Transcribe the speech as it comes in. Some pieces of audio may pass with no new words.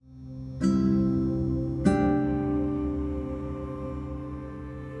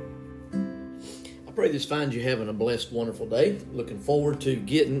pray this finds you having a blessed, wonderful day. Looking forward to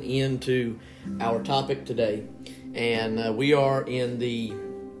getting into our topic today. And we are in the,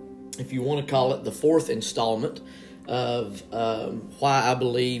 if you want to call it, the fourth installment of why I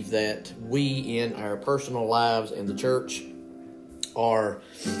believe that we in our personal lives and the church are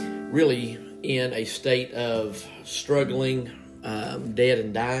really in a state of struggling, dead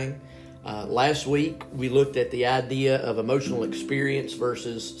and dying. Last week, we looked at the idea of emotional experience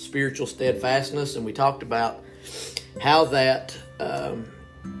versus spiritual steadfastness, and we talked about how that,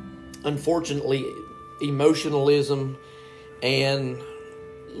 unfortunately, emotionalism and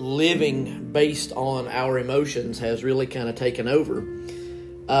living based on our emotions has really kind of taken over.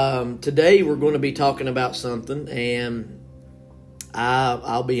 Today, we're going to be talking about something, and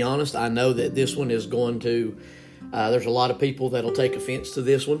I'll be honest, I know that this one is going to, there's a lot of people that'll take offense to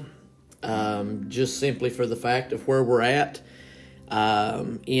this one. Just simply for the fact of where we're at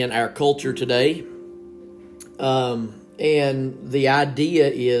in our culture today. And the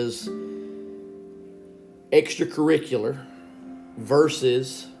idea is extracurricular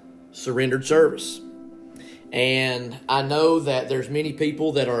versus surrendered service. And I know that there's many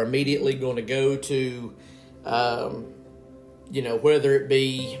people that are immediately going to go to, whether it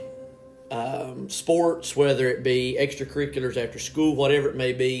be sports, whether it be extracurriculars after school, whatever it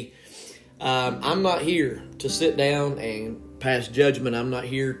may be. I'm not here to sit down and pass judgment. I'm not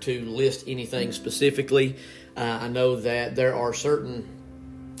here to list anything specifically. I know that there are certain,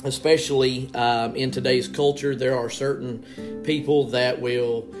 especially in today's culture, there are certain people that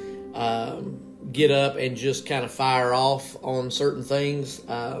will get up and just kind of fire off on certain things.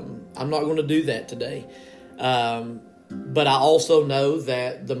 I'm not going to do that today. But I also know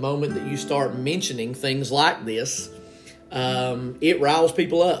that the moment that you start mentioning things like this, it riles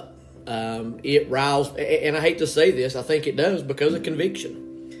people up. It riles, and I hate to say this, I think it does because of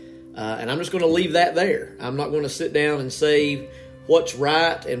conviction. And I'm just going to leave that there. I'm not going to sit down and say what's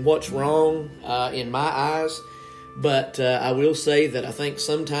right and what's wrong in my eyes. But I will say that I think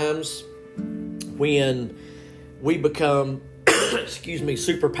sometimes when we become,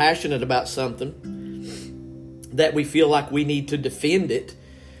 super passionate about something, that we feel like we need to defend it,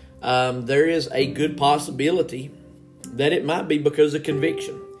 there is a good possibility that it might be because of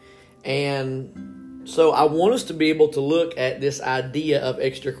conviction. And so I want us to be able to look at this idea of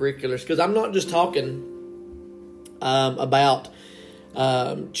extracurriculars, because I'm not just talking about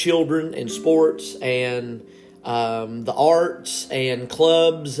children and sports and the arts and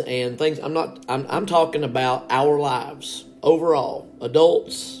clubs and things. I'm talking about our lives overall,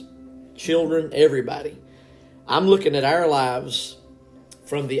 adults, children, everybody. I'm looking at our lives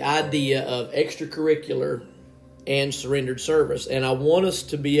from the idea of extracurricular and surrendered service. And I want us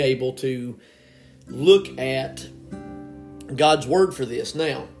to be able to look at God's Word for this.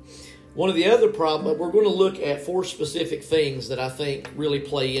 Now, one of the other problems, we're going to look at 4 specific things that I think really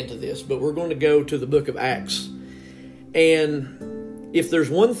play into this, but we're going to go to the book of Acts. And if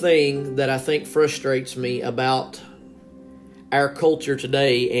there's one thing that I think frustrates me about our culture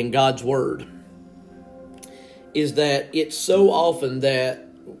today and God's Word, is that it's so often that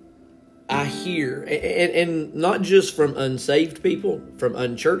I hear, and not just from unsaved people, from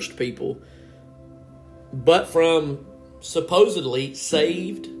unchurched people, but from supposedly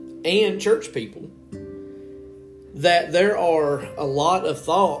saved and church people, that there are a lot of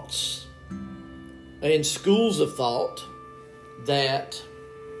thoughts and schools of thought that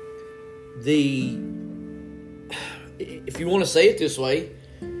if you want to say it this way,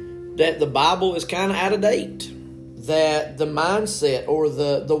 that the Bible is kind of out of date. That the mindset or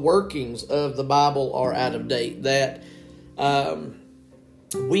the workings of the Bible are out of date, that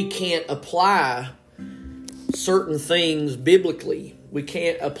we can't apply certain things biblically. We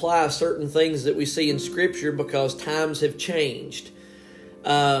can't apply certain things that we see in Scripture because times have changed.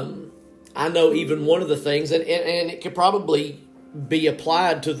 I know even one of the things, and it could probably be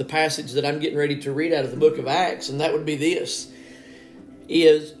applied to the passage that I'm getting ready to read out of the book of Acts, and that would be this,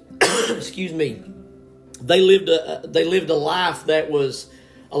 is, They lived a life that was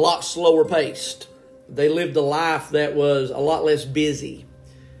a lot slower paced. They lived a life that was a lot less busy.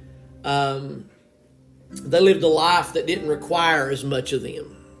 They lived a life that didn't require as much of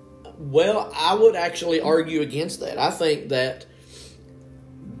them. Well, I would actually argue against that. I think that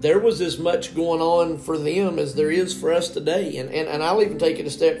there was as much going on for them as there is for us today. And I'll even take it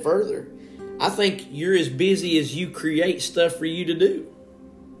a step further. I think you're as busy as you create stuff for you to do.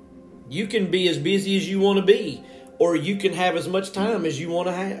 You can be as busy as you want to be, or you can have as much time as you want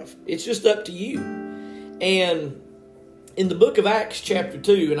to have. It's just up to you. And in the book of Acts chapter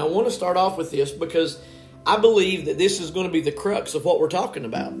 2, and I want to start off with this because I believe that this is going to be the crux of what we're talking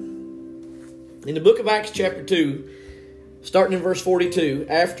about. In the book of Acts chapter 2, starting in verse 42,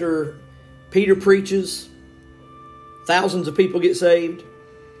 after Peter preaches, thousands of people get saved.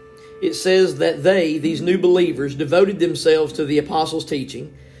 It says that they, these new believers, devoted themselves to the apostles'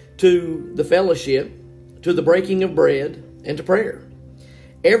 teaching, to the fellowship, to the breaking of bread, and to prayer.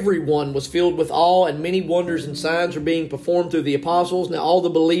 Everyone was filled with awe, and many wonders and signs were being performed through the apostles. Now all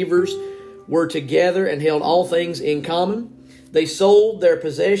the believers were together and held all things in common. They sold their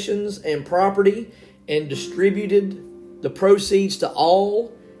possessions and property and distributed the proceeds to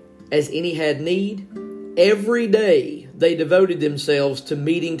all as any had need. Every day they devoted themselves to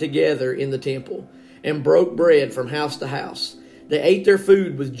meeting together in the temple and broke bread from house to house. They ate their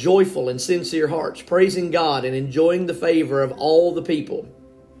food with joyful and sincere hearts, praising God and enjoying the favor of all the people.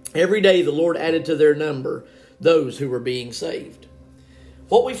 Every day the Lord added to their number those who were being saved.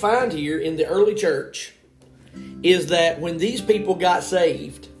 What we find here in the early church is that when these people got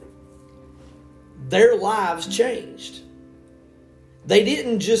saved, their lives changed. They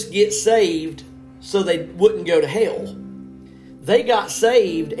didn't just get saved so they wouldn't go to hell. They got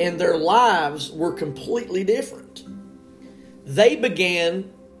saved and their lives were completely different. They began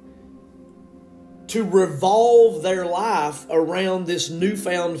to revolve their life around this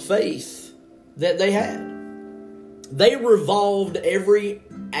newfound faith that they had. They revolved every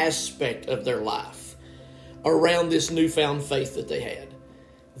aspect of their life around this newfound faith that they had.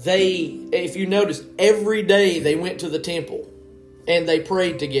 If you notice, every day they went to the temple and they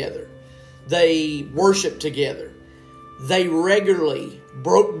prayed together. They worshiped together. They regularly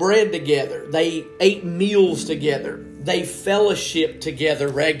broke bread together. They ate meals together. They fellowshiped together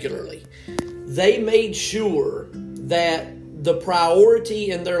regularly. They made sure that the priority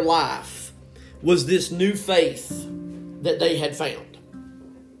in their life was this new faith that they had found.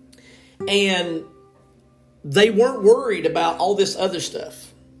 And they weren't worried about all this other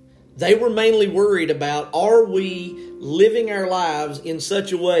stuff. They were mainly worried about, are we living our lives in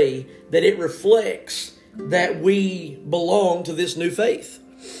such a way that it reflects that we belong to this new faith?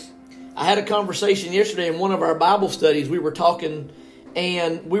 I had a conversation yesterday in one of our Bible studies. We were talking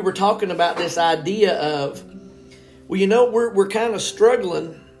about this idea of, we're kind of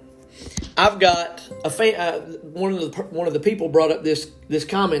struggling. I've got one of the people brought up this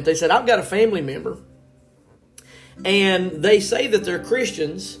comment. They said, I've got a family member, and they say that they're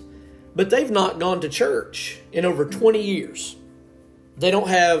Christians, but they've not gone to church in over 20 years. They don't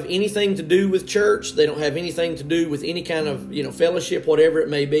have anything to do with church. They don't have anything to do with any kind of, fellowship, whatever it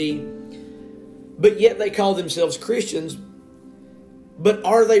may be. But yet they call themselves Christians. But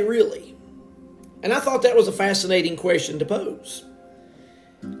are they really? And I thought that was a fascinating question to pose.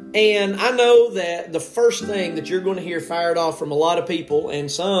 And I know that the first thing that you're going to hear fired off from a lot of people, and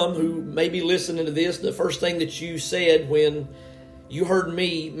some who may be listening to this, the first thing that you said when you heard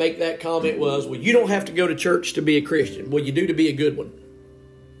me make that comment was, well, you don't have to go to church to be a Christian. Well, you do to be a good one.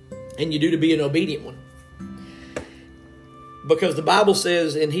 And you do to be an obedient one. Because the Bible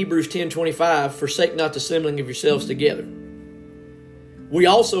says in Hebrews 10:25, forsake not the assembling of yourselves together. We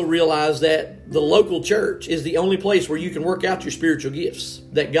also realize that the local church is the only place where you can work out your spiritual gifts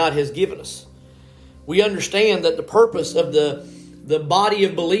that God has given us. We understand that the purpose of the body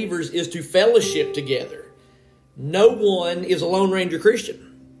of believers is to fellowship together. No one is a Lone Ranger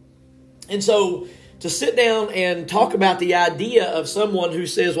Christian. And so to sit down and talk about the idea of someone who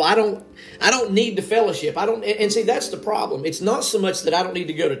says, well, I don't need to fellowship. And see, that's the problem. It's not so much that I don't need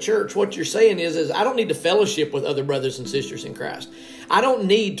to go to church. What you're saying is I don't need to fellowship with other brothers and sisters in Christ. I don't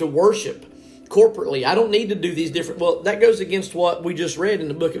need to worship corporately. I don't need to do these different. Well, that goes against what we just read in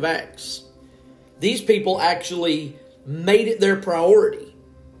the book of Acts. These people actually made it their priority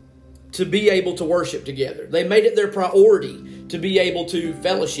to be able to worship together. They made it their priority to be able to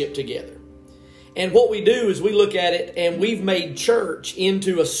fellowship together. And what we do is we look at it and we've made church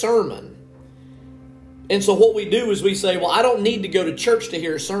into a sermon. And so what we do is we say, well, I don't need to go to church to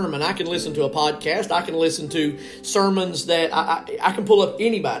hear a sermon. I can listen to a podcast. I can listen to sermons that I can pull up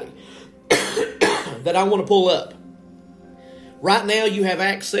anybody that I want to pull up. Right now you have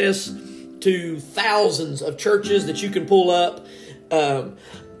access to thousands of churches that you can pull up.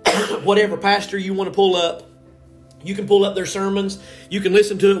 Whatever pastor you want to pull up. You can pull up their sermons. You can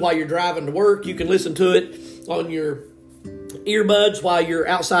listen to it while you're driving to work. You can listen to it on your earbuds while you're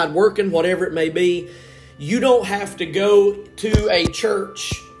outside working, whatever it may be. You don't have to go to a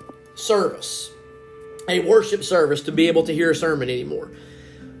church service, a worship service, to be able to hear a sermon anymore.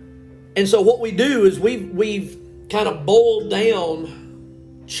 And so what we do is we've kind of boiled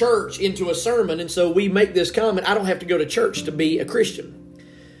down church into a sermon. And so we make this comment, I don't have to go to church to be a Christian.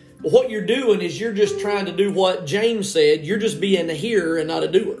 Well, what you're doing is you're just trying to do what James said. You're just being a hearer and not a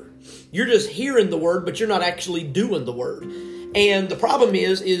doer. You're just hearing the word, but you're not actually doing the word. And the problem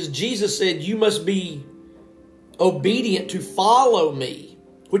is Jesus said you must be obedient to follow me,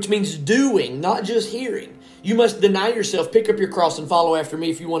 which means doing, not just hearing. You must deny yourself, pick up your cross, and follow after me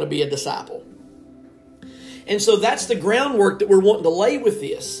if you want to be a disciple. And so that's the groundwork that we're wanting to lay with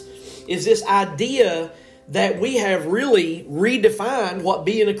this, is this idea that we have really redefined what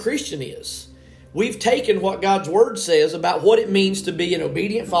being a Christian is. We've taken what God's Word says about what it means to be an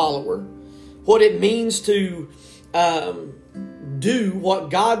obedient follower, what it means to do what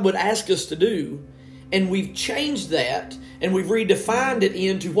God would ask us to do, and we've changed that and we've redefined it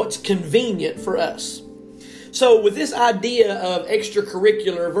into what's convenient for us. So with this idea of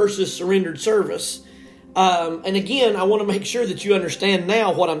extracurricular versus surrendered service, and again, I want to make sure that you understand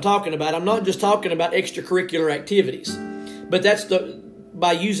now what I'm talking about. I'm not just talking about extracurricular activities, but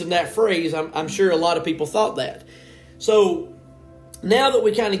by using that phrase, I'm sure a lot of people thought that. So now that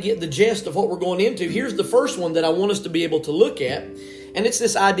we kind of get the gist of what we're going into, here's the first one that I want us to be able to look at, and it's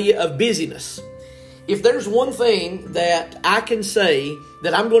this idea of busyness. If there's one thing that I can say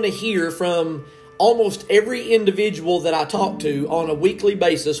that I'm going to hear from almost every individual that I talk to on a weekly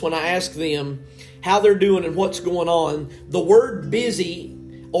basis when I ask them how they're doing and what's going on, the word busy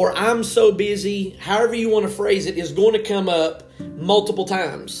or I'm so busy, however you want to phrase it, is going to come up multiple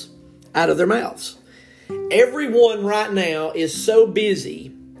times out of their mouths. Everyone right now is so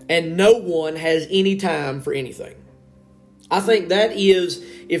busy and no one has any time for anything. I think that is,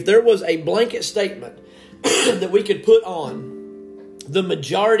 if there was a blanket statement that we could put on the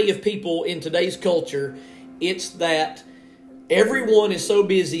majority of people in today's culture, it's that everyone is so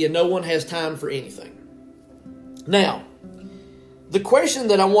busy and no one has time for anything. Now, the question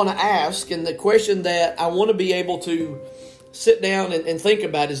that I want to ask and the question that I want to be able to sit down and think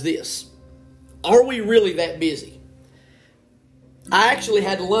about is this. Are we really that busy? I actually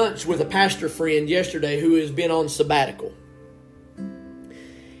had lunch with a pastor friend yesterday who has been on sabbatical.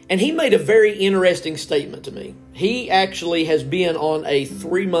 And he made a very interesting statement to me. He actually has been on a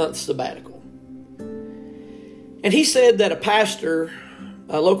 3-month sabbatical. And he said that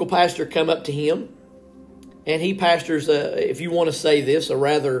a local pastor, come up to him, and he pastors, if you want to say this, a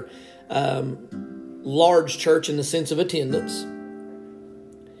rather large church in the sense of attendance.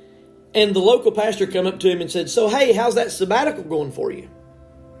 And the local pastor come up to him and said, "So, hey, how's that sabbatical going for you?"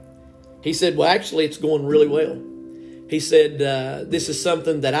 He said, "Well, actually, it's going really well." He said, "This is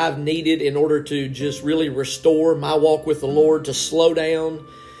something that I've needed in order to just really restore my walk with the Lord, to slow down,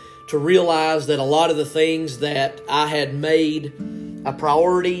 to realize that a lot of the things that I had made a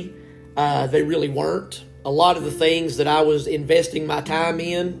priority, they really weren't. A lot of the things that I was investing my time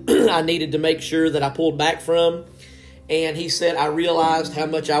in, I needed to make sure that I pulled back from." And he said, "I realized how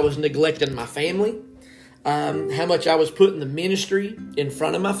much I was neglecting my family, how much I was putting the ministry in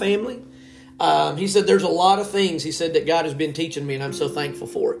front of my family." He said, "There's a lot of things," he said, "that God has been teaching me, and I'm so thankful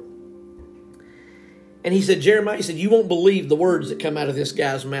for it." And he said, "Jeremiah," he said, "you won't believe the words that come out of this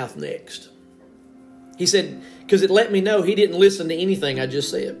guy's mouth next." He said, because it let me know he didn't listen to anything I just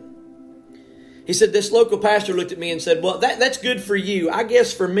said. He said, "This local pastor looked at me and said, well, that's good for you. I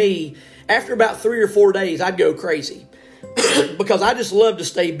guess for me, after about 3 or 4 days, I'd go crazy because I just love to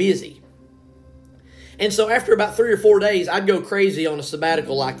stay busy. And so after about 3 or 4 days, I'd go crazy on a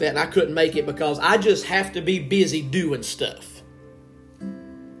sabbatical like that, and I couldn't make it because I just have to be busy doing stuff."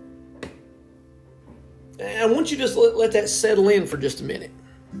 And I want you to just let that settle in for just a minute,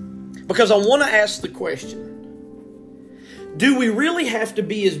 because I want to ask the question, do we really have to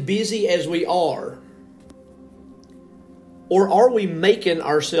be as busy as we are? Or are we making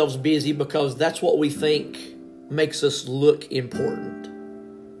ourselves busy because that's what we think makes us look important?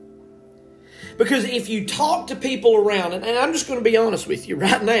 Because if you talk to people around, and I'm just going to be honest with you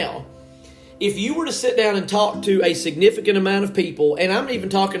right now, if you were to sit down and talk to a significant amount of people, and I'm even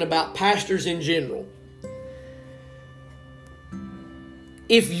talking about pastors in general,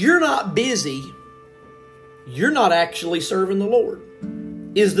 if you're not busy, you're not actually serving the Lord,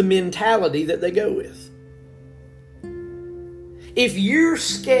 is the mentality that they go with. If your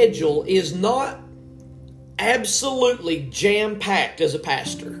schedule is not absolutely jam-packed as a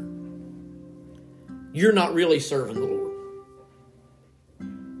pastor, you're not really serving the Lord.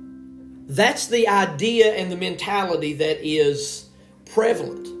 That's the idea and the mentality that is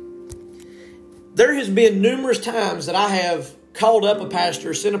prevalent. There has been numerous times that I have called up a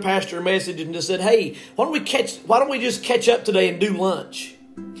pastor, sent a pastor a message and just said, "Hey, why don't we just catch up today and do lunch?"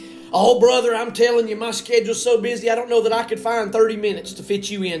 "Oh, brother, I'm telling you, my schedule's so busy, I don't know that I could find 30 minutes to fit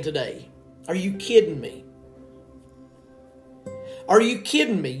you in today." Are you kidding me? Are you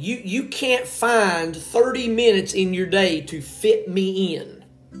kidding me? You can't find 30 minutes in your day to fit me in.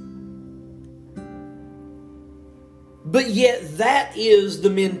 But yet that is the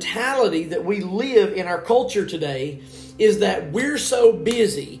mentality that we live in our culture today, is that we're so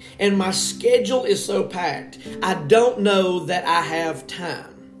busy and my schedule is so packed, I don't know that I have time.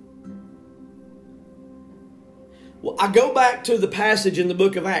 Well, I go back to the passage in the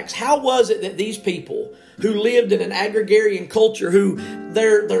book of Acts. How was it that these people who lived in an agrarian culture, who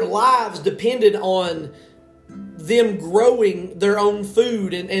their lives depended on them growing their own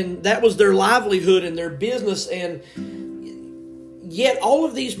food, and that was their livelihood and their business, and yet all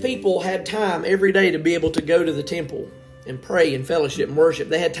of these people had time every day to be able to go to the temple and pray and fellowship and worship.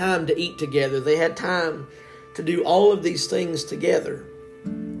 They had time to eat together. They had time to do all of these things together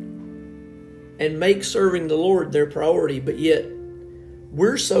and make serving the Lord their priority. But yet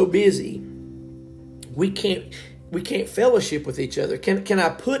we're so busy, we can't fellowship with each other. Can I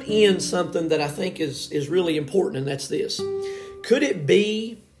put in something that I think is really important, and that's this. Could it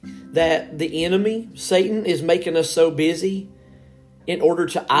be that the enemy, Satan, is making us so busy in order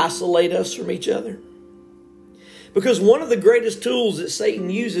to isolate us from each other? Because one of the greatest tools that Satan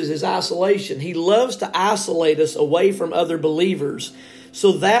uses is isolation. He loves to isolate us away from other believers,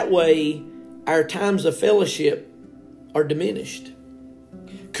 so that way our times of fellowship are diminished.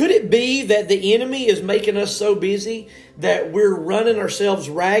 Could it be that the enemy is making us so busy that we're running ourselves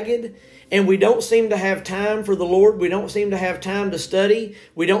ragged and we don't seem to have time for the Lord? We don't seem to have time to study.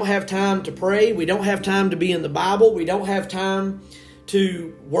 We don't have time to pray. We don't have time to be in the Bible. We don't have time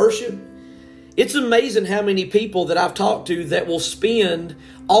to worship. It's amazing how many people that I've talked to that will spend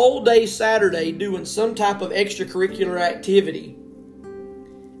all day Saturday doing some type of extracurricular activity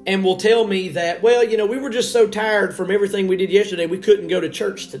and will tell me that, well, we were just so tired from everything we did yesterday, we couldn't go to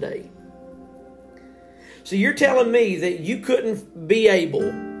church today. So you're telling me that you couldn't be able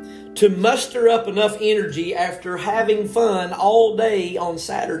to muster up enough energy after having fun all day on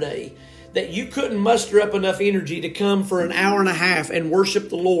Saturday, that you couldn't muster up enough energy to come for an hour and a half and worship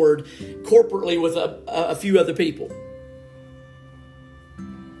the Lord corporately with a few other people?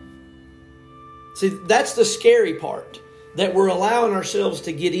 See, that's the scary part that we're allowing ourselves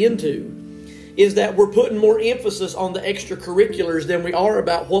to get into, is that we're putting more emphasis on the extracurriculars than we are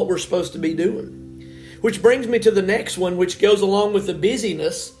about what we're supposed to be doing. Which brings me to the next one, which goes along with the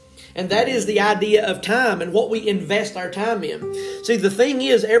busyness, and that is the idea of time and what we invest our time in. See, the thing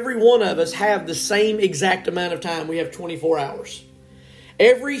is, every one of us have the same exact amount of time. We have 24 hours.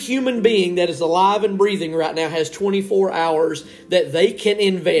 Every human being that is alive and breathing right now has 24 hours that they can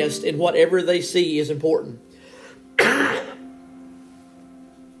invest in whatever they see is important.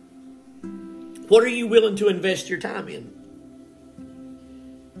 What are you willing to invest your time in?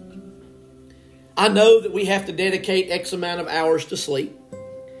 I know that we have to dedicate X amount of hours to sleep.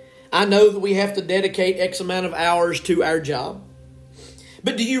 I know that we have to dedicate X amount of hours to our job.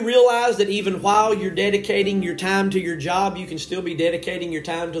 But do you realize that even while you're dedicating your time to your job, you can still be dedicating your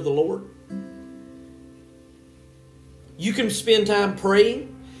time to the Lord? You can spend time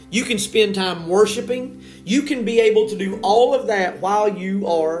praying. You can spend time worshiping. You can be able to do all of that while you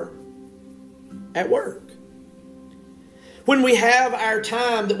are at work. When we have our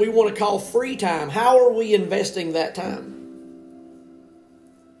time that we want to call free time, how are we investing that time?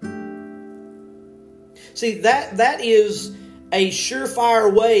 See, that is a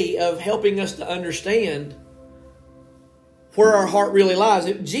surefire way of helping us to understand where our heart really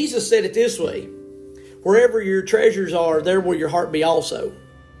lies. Jesus said it this way: wherever your treasures are, there will your heart be also.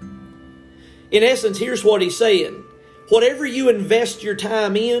 In essence, here's what he's saying. Whatever you invest your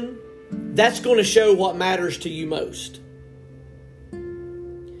time in, that's going to show what matters to you most.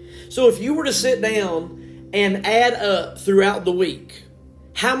 So if you were to sit down and add up throughout the week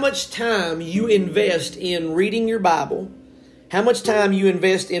how much time you invest in reading your Bible, how much time you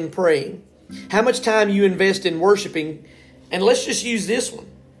invest in praying, how much time you invest in worshiping, and let's just use this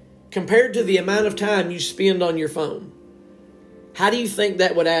one, compared to the amount of time you spend on your phone, how do you think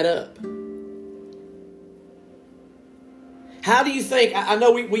that would add up? How do you think, I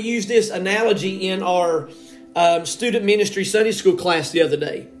know we used this analogy in our student ministry Sunday school class the other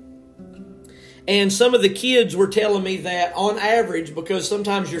day. And some of the kids were telling me that on average, because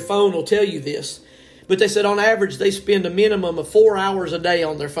sometimes your phone will tell you this, but they said on average they spend a minimum of 4 hours a day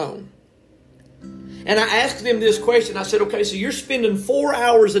on their phone. And I asked them this question. I said, okay, so you're spending 4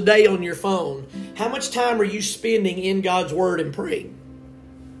 hours a day on your phone. How much time are you spending in God's Word and praying?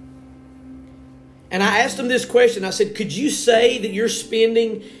 And I asked them this question. I said, could you say that you're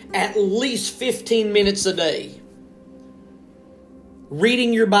spending at least 15 minutes a day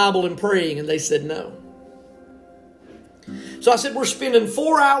reading your Bible and praying? And they said no. So I said, we're spending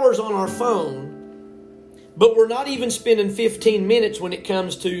 4 hours on our phone, but we're not even spending 15 minutes when it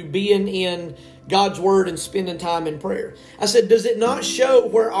comes to being in God's Word and spending time in prayer. I said, does it not show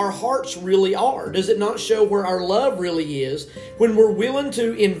where our hearts really are? Does it not show where our love really is when we're willing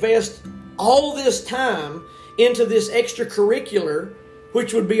to invest all this time into this extracurricular,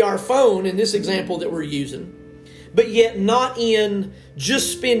 which would be our phone in this example that we're using, but yet not in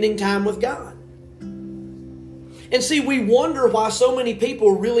just spending time with God? And see, we wonder why so many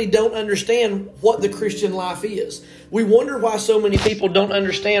people really don't understand what the Christian life is. We wonder why so many people don't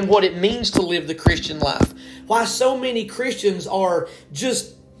understand what it means to live the Christian life. Why so many Christians are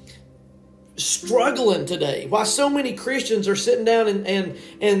just struggling today. Why so many Christians are sitting down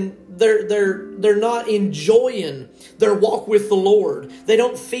and they're not enjoying their walk with the Lord. They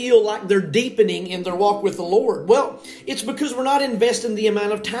don't feel like they're deepening in their walk with the Lord. Well, it's because we're not investing the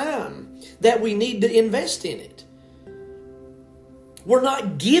amount of time that we need to invest in it. We're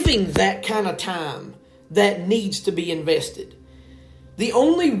not giving that kind of time that needs to be invested. The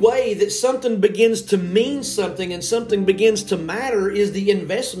only way that something begins to mean something and something begins to matter is the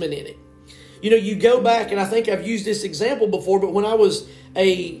investment in it. You know, you go back, and I think I've used this example before, but when I was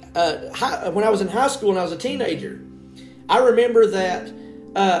in high school and I was a teenager, I remember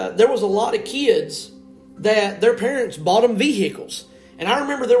that there was a lot of kids that their parents bought them vehicles. And I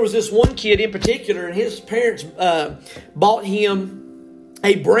remember there was this one kid in particular, and his parents bought him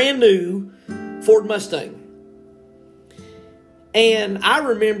a brand new Ford Mustang. And I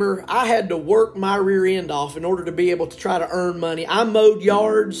remember I had to work my rear end off in order to be able to try to earn money. I mowed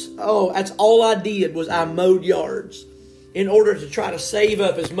yards. Oh, that's all I did was I mowed yards in order to try to save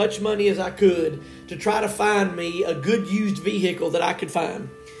up as much money as I could to try to find me a good used vehicle that I could find.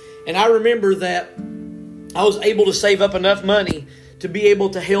 And I remember that I was able to save up enough money to be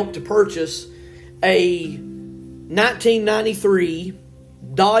able to help to purchase a 1993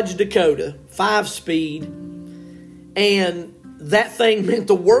 Dodge Dakota 5-speed, and that thing meant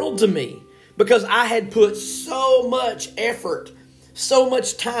the world to me because I had put so much effort, so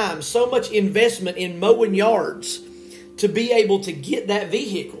much time, so much investment in mowing yards to be able to get that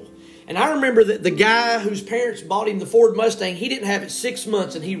vehicle. And I remember that the guy whose parents bought him the Ford Mustang, he didn't have it 6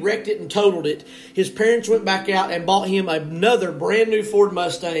 months and he wrecked it and totaled it. His parents went back out and bought him another brand new Ford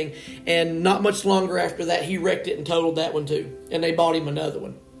Mustang, and not much longer after that he wrecked it and totaled that one too. And they bought him another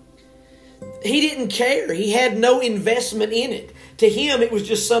one. He didn't care. He had no investment in it. To him, it was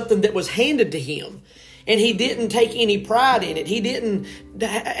just something that was handed to him. And he didn't take any pride in it. He didn't.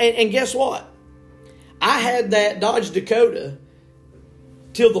 And guess what? I had that Dodge Dakota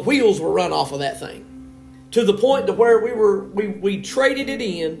till the wheels were run off of that thing. To the point to where we traded it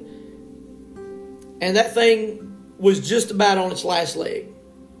in, and that thing was just about on its last leg.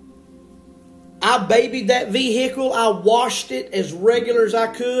 I babied that vehicle. I washed it as regular as I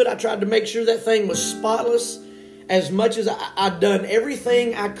could. I tried to make sure that thing was spotless as much as I'd done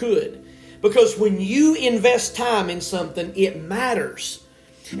everything I could. Because when you invest time in something, it matters.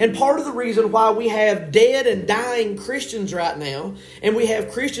 And part of the reason why we have dead and dying Christians right now, and we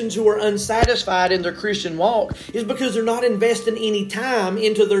have Christians who are unsatisfied in their Christian walk, is because they're not investing any time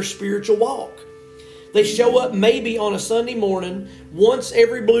into their spiritual walk. They show up maybe on a Sunday morning, once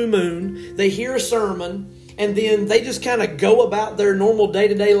every blue moon, they hear a sermon, and then they just kind of go about their normal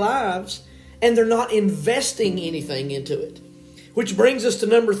day-to-day lives, and they're not investing anything into it. Which brings us to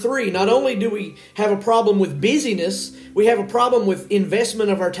number 3. Not only do we have a problem with busyness, we have a problem with investment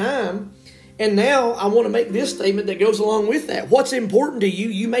of our time. And now I want to make this statement that goes along with that. What's important to you,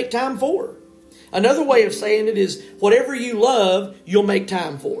 you make time for. Another way of saying it is, whatever you love, you'll make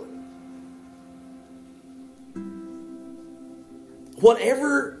time for.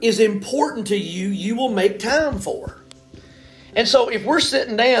 Whatever is important to you, you will make time for. And so if we're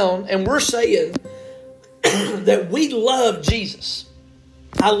sitting down and we're saying that we love Jesus,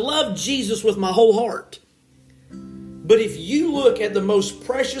 I love Jesus with my whole heart. But if you look at the most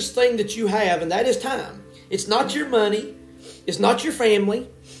precious thing that you have, and that is time, it's not your money, it's not your family.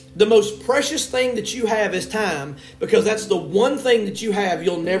 The most precious thing that you have is time, because that's the one thing that you have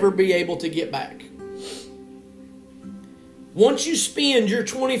you'll never be able to get back. Once you spend your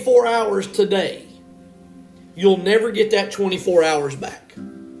 24 hours today, you'll never get that 24 hours back.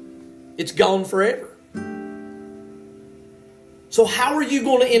 It's gone forever. So how are you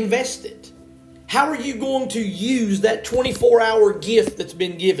going to invest it? How are you going to use that 24-hour gift that's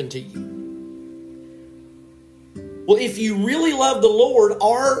been given to you? Well, if you really love the Lord,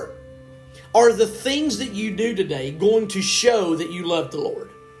 are the things that you do today going to show that you love the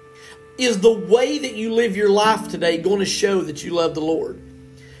Lord? Is the way that you live your life today going to show that you love the Lord?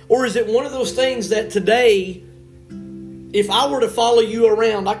 Or is it one of those things that today, if I were to follow you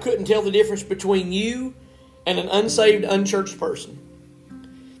around, I couldn't tell the difference between you and an unsaved, unchurched person.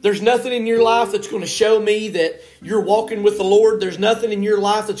 There's nothing in your life that's going to show me that you're walking with the Lord. There's nothing in your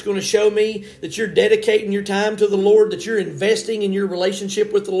life that's going to show me that you're dedicating your time to the Lord, that you're investing in your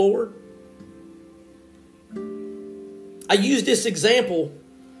relationship with the Lord. I used this example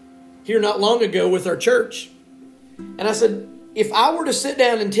here not long ago with our church. And I said, if I were to sit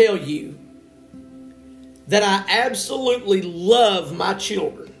down and tell you that I absolutely love my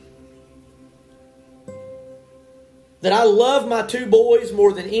children, that I love my two boys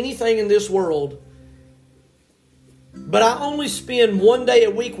more than anything in this world, but I only spend one day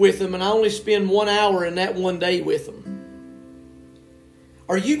a week with them and I only spend 1 hour in that one day with them,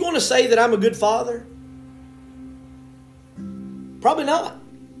 are you going to say that I'm a good father? Probably not.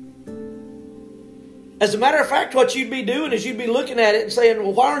 As a matter of fact, what you'd be doing is you'd be looking at it and saying,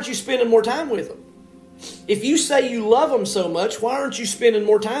 well, why aren't you spending more time with them? If you say you love them so much, why aren't you spending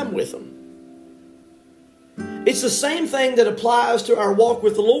more time with them? It's the same thing that applies to our walk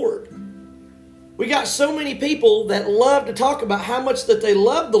with the Lord. We got so many people that love to talk about how much that they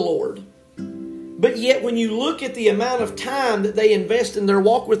love the Lord, but yet when you look at the amount of time that they invest in their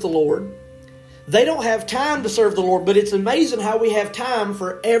walk with the Lord, they don't have time to serve the Lord. But it's amazing how we have time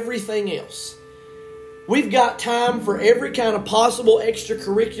for everything else. We've got time for every kind of possible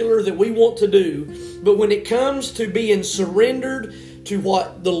extracurricular that we want to do. But when it comes to being surrendered to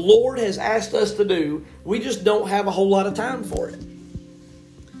what the Lord has asked us to do, we just don't have a whole lot of time for it.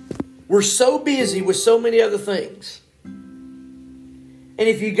 We're so busy with so many other things. And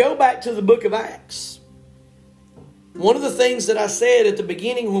if you go back to the book of Acts, one of the things that I said at the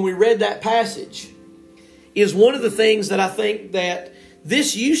beginning when we read that passage is one of the things that I think that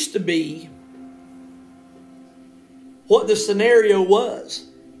this used to be what the scenario was.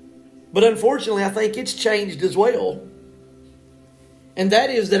 But unfortunately, I think it's changed as well. And that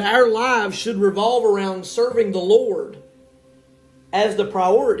is that our lives should revolve around serving the Lord as the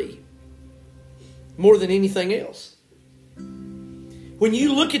priority more than anything else. When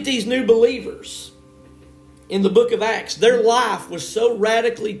you look at these new believers in the book of Acts, their life was so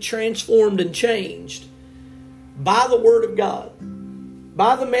radically transformed and changed by the Word of God,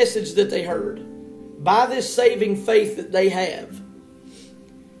 by the message that they heard, by this saving faith that they have,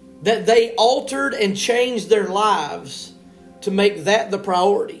 that they altered and changed their lives to make that the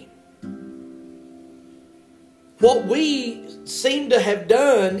priority. What we seem to have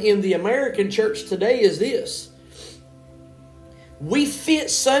done in the American church today is this. We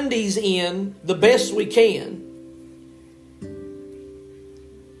fit Sundays in the best we can,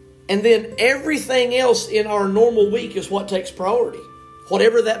 and then everything else in our normal week is what takes priority,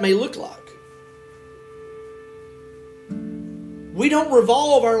 whatever that may look like. We don't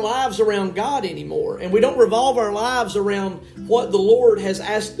revolve our lives around God anymore, and we don't revolve our lives around what the Lord has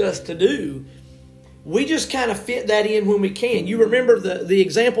asked us to do. We just kind of fit that in when we can. You remember the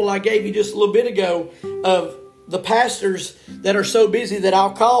example I gave you just a little bit ago of the pastors that are so busy that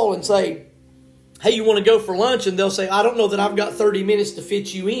I'll call and say, hey, you want to go for lunch? And they'll say, I don't know that I've got 30 minutes to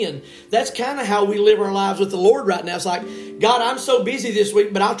fit you in. That's kind of how we live our lives with the Lord right now. It's like, God, I'm so busy this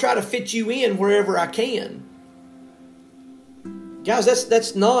week, but I'll try to fit you in wherever I can. Guys,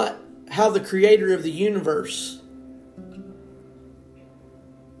 that's not how the Creator of the universe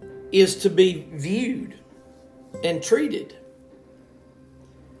is to be viewed and treated.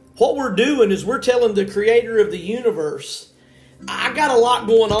 What we're doing is we're telling the Creator of the universe, I got a lot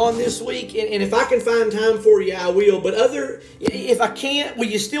going on this week, and if I can find time for you, I will. But if I can't, will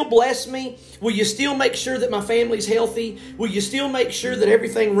you still bless me? Will you still make sure that my family's healthy? Will you still make sure that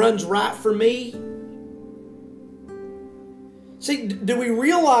everything runs right for me? See, do we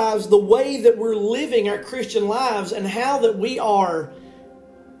realize the way that we're living our Christian lives and how that we are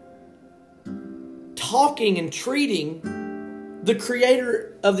talking and treating the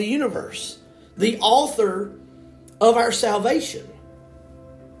Creator of the universe, the author of our salvation?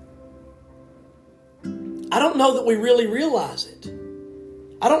 I don't know that we really realize it.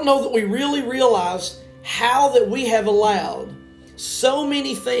 I don't know that we really realize how that we have allowed so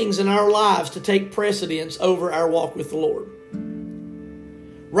many things in our lives to take precedence over our walk with the Lord.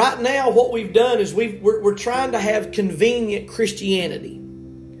 Right now, what we've done is we're trying to have convenient Christianity.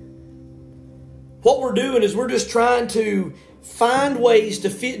 What we're doing is we're just trying to find ways to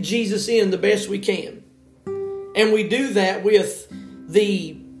fit Jesus in the best we can. And we do that with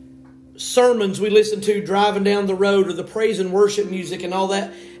the sermons we listen to driving down the road, or the praise and worship music and all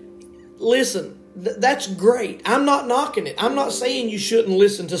that. Listen, that's great. I'm not knocking it. I'm not saying you shouldn't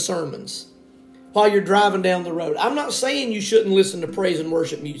listen to sermons while you're driving down the road. I'm not saying you shouldn't listen to praise and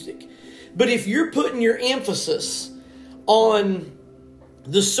worship music. But if you're putting your emphasis on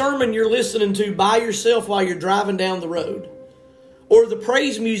the sermon you're listening to by yourself while you're driving down the road, or the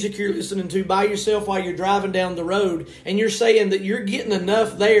praise music you're listening to by yourself while you're driving down the road, and you're saying that you're getting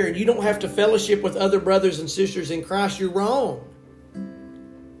enough there and you don't have to fellowship with other brothers and sisters in Christ, you're wrong.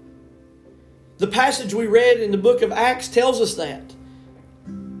 The passage we read in the book of Acts tells us that.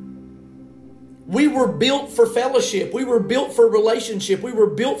 We were built for fellowship. We were built for relationship. We were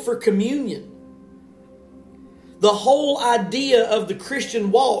built for communion. The whole idea of the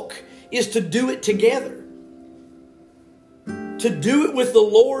Christian walk is to do it together. To do it with the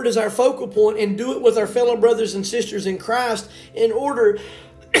Lord as our focal point and do it with our fellow brothers and sisters in Christ in order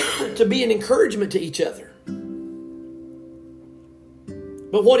to be an encouragement to each other.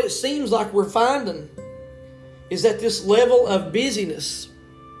 But what it seems like we're finding is that this level of busyness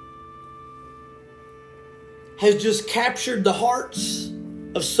has just captured the hearts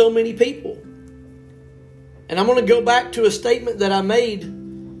of so many people. And I'm going to go back to a statement that I made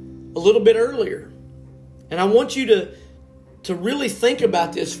a little bit earlier. And I want you to really think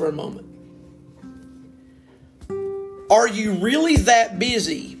about this for a moment. Are you really that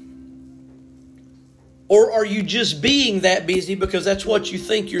busy? Or are you just being that busy because that's what you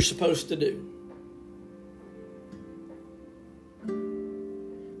think you're supposed to do?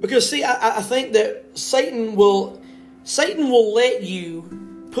 Because see, I think that Satan will let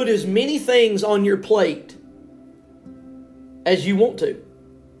you put as many things on your plate as you want to.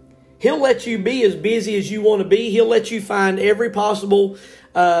 He'll let you be as busy as you want to be. He'll let you find every possible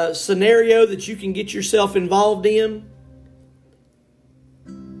scenario that you can get yourself involved in.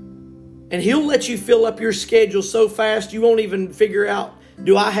 And he'll let you fill up your schedule so fast you won't even figure out,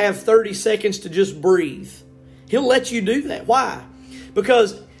 do I have 30 seconds to just breathe? He'll let you do that. Why?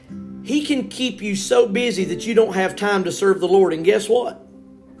 Because he can keep you so busy that you don't have time to serve the Lord. And guess what?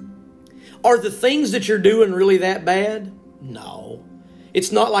 Are the things that you're doing really that bad? No.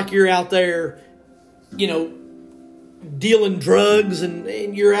 It's not like you're out there, dealing drugs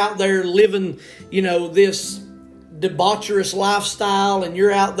and you're out there living, this debaucherous lifestyle and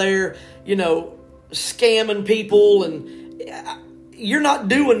you're out there, scamming people, and you're not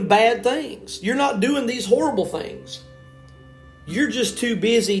doing bad things. You're not doing these horrible things. You're just too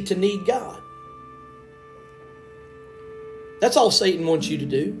busy to need God. That's all Satan wants you to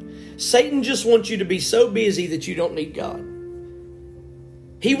do. Satan just wants you to be so busy that you don't need God.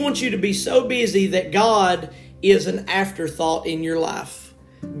 He wants you to be so busy that God is an afterthought in your life.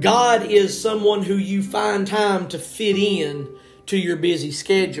 God is someone who you find time to fit in to your busy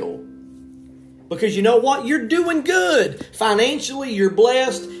schedule. Because you know what? You're doing good. Financially, you're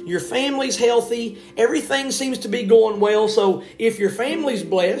blessed. Your family's healthy. Everything seems to be going well. So if your family's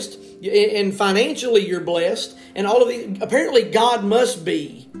blessed and financially you're blessed and all of these, apparently God must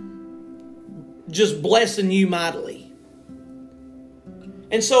be just blessing you mightily.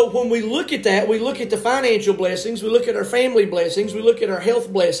 And so when we look at that, we look at the financial blessings, we look at our family blessings, we look at our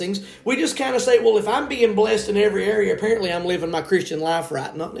health blessings, we just kind of say, well, if I'm being blessed in every area, apparently I'm living my Christian life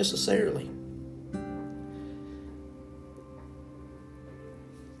right. Not necessarily.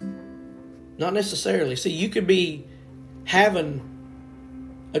 Not necessarily. See, you could be having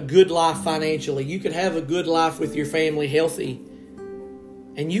a good life financially. You could have a good life with your family, healthy.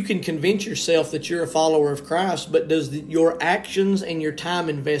 And you can convince yourself that you're a follower of Christ, but does your actions and your time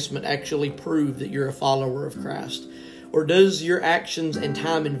investment actually prove that you're a follower of Christ? Or does your actions and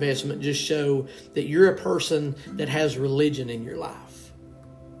time investment just show that you're a person that has religion in your life?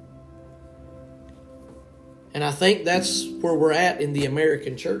 And I think that's where we're at in the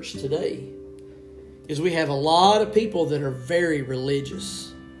American church today. Is we have a lot of people that are very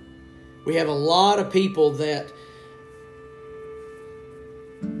religious. We have a lot of people that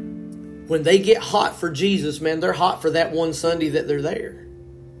when they get hot for Jesus, man, they're hot for that one Sunday that they're there.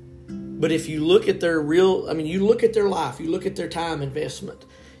 But if you look at you look at their life, you look at their time investment,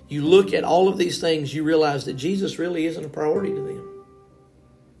 you look at all of these things, you realize that Jesus really isn't a priority to them.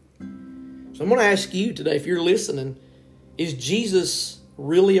 So I'm going to ask you today, if you're listening, is Jesus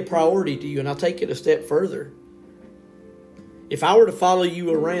really a priority to you? And I'll take it a step further. If I were to follow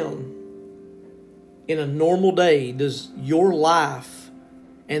you around in a normal day, does your life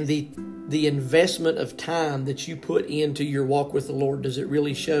and the investment of time that you put into your walk with the Lord, does it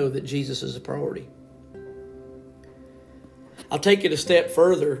really show that Jesus is a priority? I'll take it a step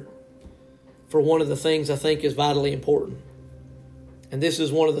further for one of the things I think is vitally important. And this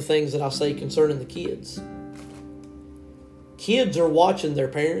is one of the things that I'll say concerning the kids. Kids are watching their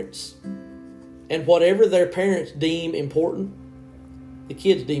parents, and whatever their parents deem important, the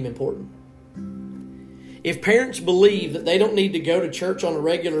kids deem important. If parents believe that they don't need to go to church on a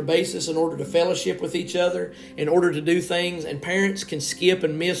regular basis in order to fellowship with each other, in order to do things, and parents can skip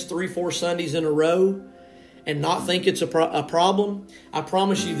and miss 3-4 Sundays in a row and not think it's a problem, I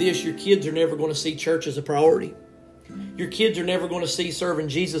promise you this, your kids are never going to see church as a priority. Your kids are never going to see serving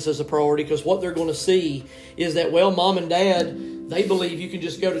Jesus as a priority, because what they're going to see is that, well, mom and dad, they believe you can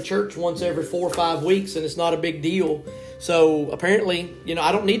just go to church once every 4 or 5 weeks and it's not a big deal. So apparently,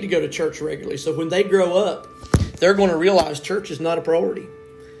 I don't need to go to church regularly. So when they grow up, they're going to realize church is not a priority.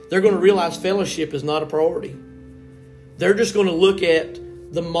 They're going to realize fellowship is not a priority. They're just going to look at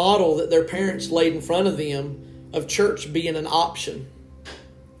the model that their parents laid in front of them of church being an option.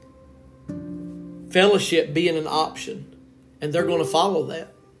 Fellowship being an option. And they're going to follow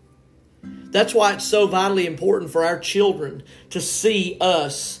that. That's why it's so vitally important for our children to see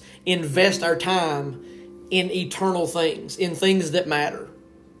us invest our time in eternal things, in things that matter.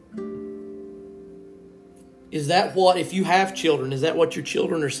 Is that what, if you have children, is that what your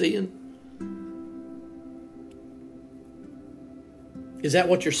children are seeing? Is that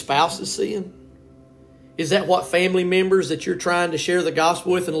what your spouse is seeing? Is that what family members that you're trying to share the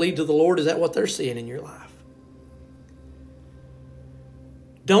gospel with and lead to the Lord, is that what they're seeing in your life?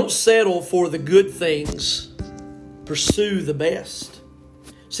 Don't settle for the good things. Pursue the best.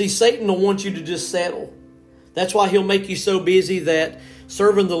 See, Satan will want you to just settle. That's why he'll make you so busy that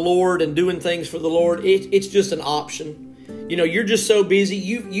serving the Lord and doing things for the Lord, it's just an option. You're just so busy.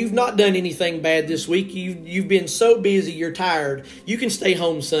 You've not done anything bad this week. You've been so busy, you're tired. You can stay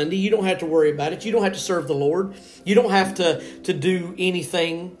home Sunday. You don't have to worry about it. You don't have to serve the Lord. You don't have to do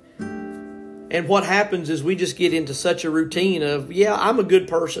anything. And what happens is we just get into such a routine of, yeah, I'm a good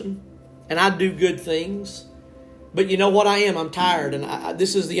person and I do good things. But you know what I am? I'm tired, and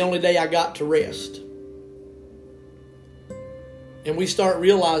this is the only day I got to rest. And we start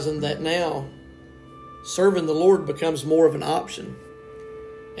realizing that now serving the Lord becomes more of an option.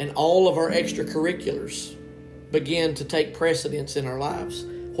 And all of our extracurriculars begin to take precedence in our lives.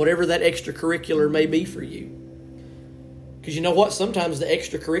 Whatever that extracurricular may be for you. Because you know what? Sometimes the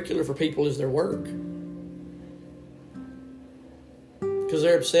extracurricular for people is their work. Because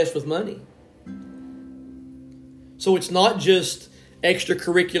they're obsessed with money. So it's not just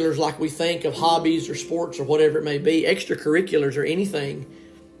extracurriculars like we think of hobbies or sports or whatever it may be. Extracurriculars are anything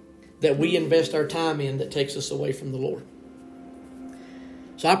that we invest our time in that takes us away from the Lord.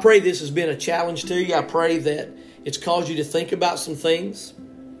 So I pray this has been a challenge to you. I pray that it's caused you to think about some things.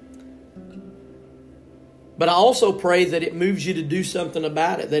 But I also pray that it moves you to do something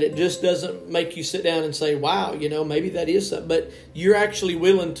about it, that it just doesn't make you sit down and say, wow, maybe that is something. But you're actually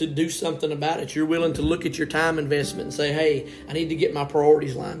willing to do something about it. You're willing to look at your time investment and say, hey, I need to get my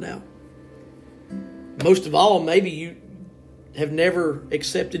priorities lined out. Most of all, maybe you have never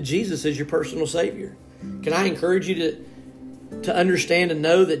accepted Jesus as your personal Savior. Can I encourage you to understand and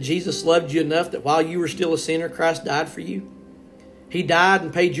know that Jesus loved you enough that while you were still a sinner, Christ died for you? He died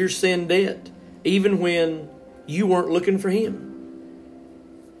and paid your sin debt, even when you weren't looking for Him.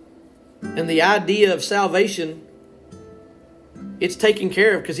 And the idea of salvation, it's taken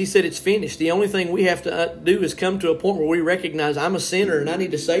care of because He said it's finished. The only thing we have to do is come to a point where we recognize I'm a sinner and I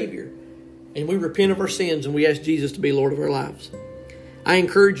need a Savior. And we repent of our sins and we ask Jesus to be Lord of our lives. I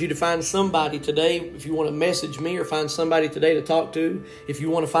encourage you to find somebody today, if you want to message me, or find somebody today to talk to, if you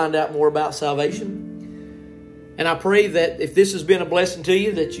want to find out more about salvation. And I pray that if this has been a blessing to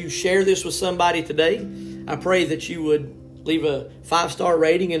you, that you share this with somebody today. I pray that you would leave a 5-star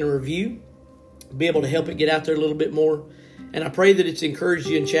rating and a review, be able to help it get out there a little bit more. And I pray that it's encouraged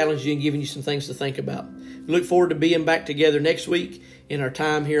you and challenged you and given you some things to think about. We look forward to being back together next week in our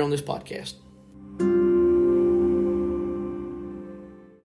time here on this podcast.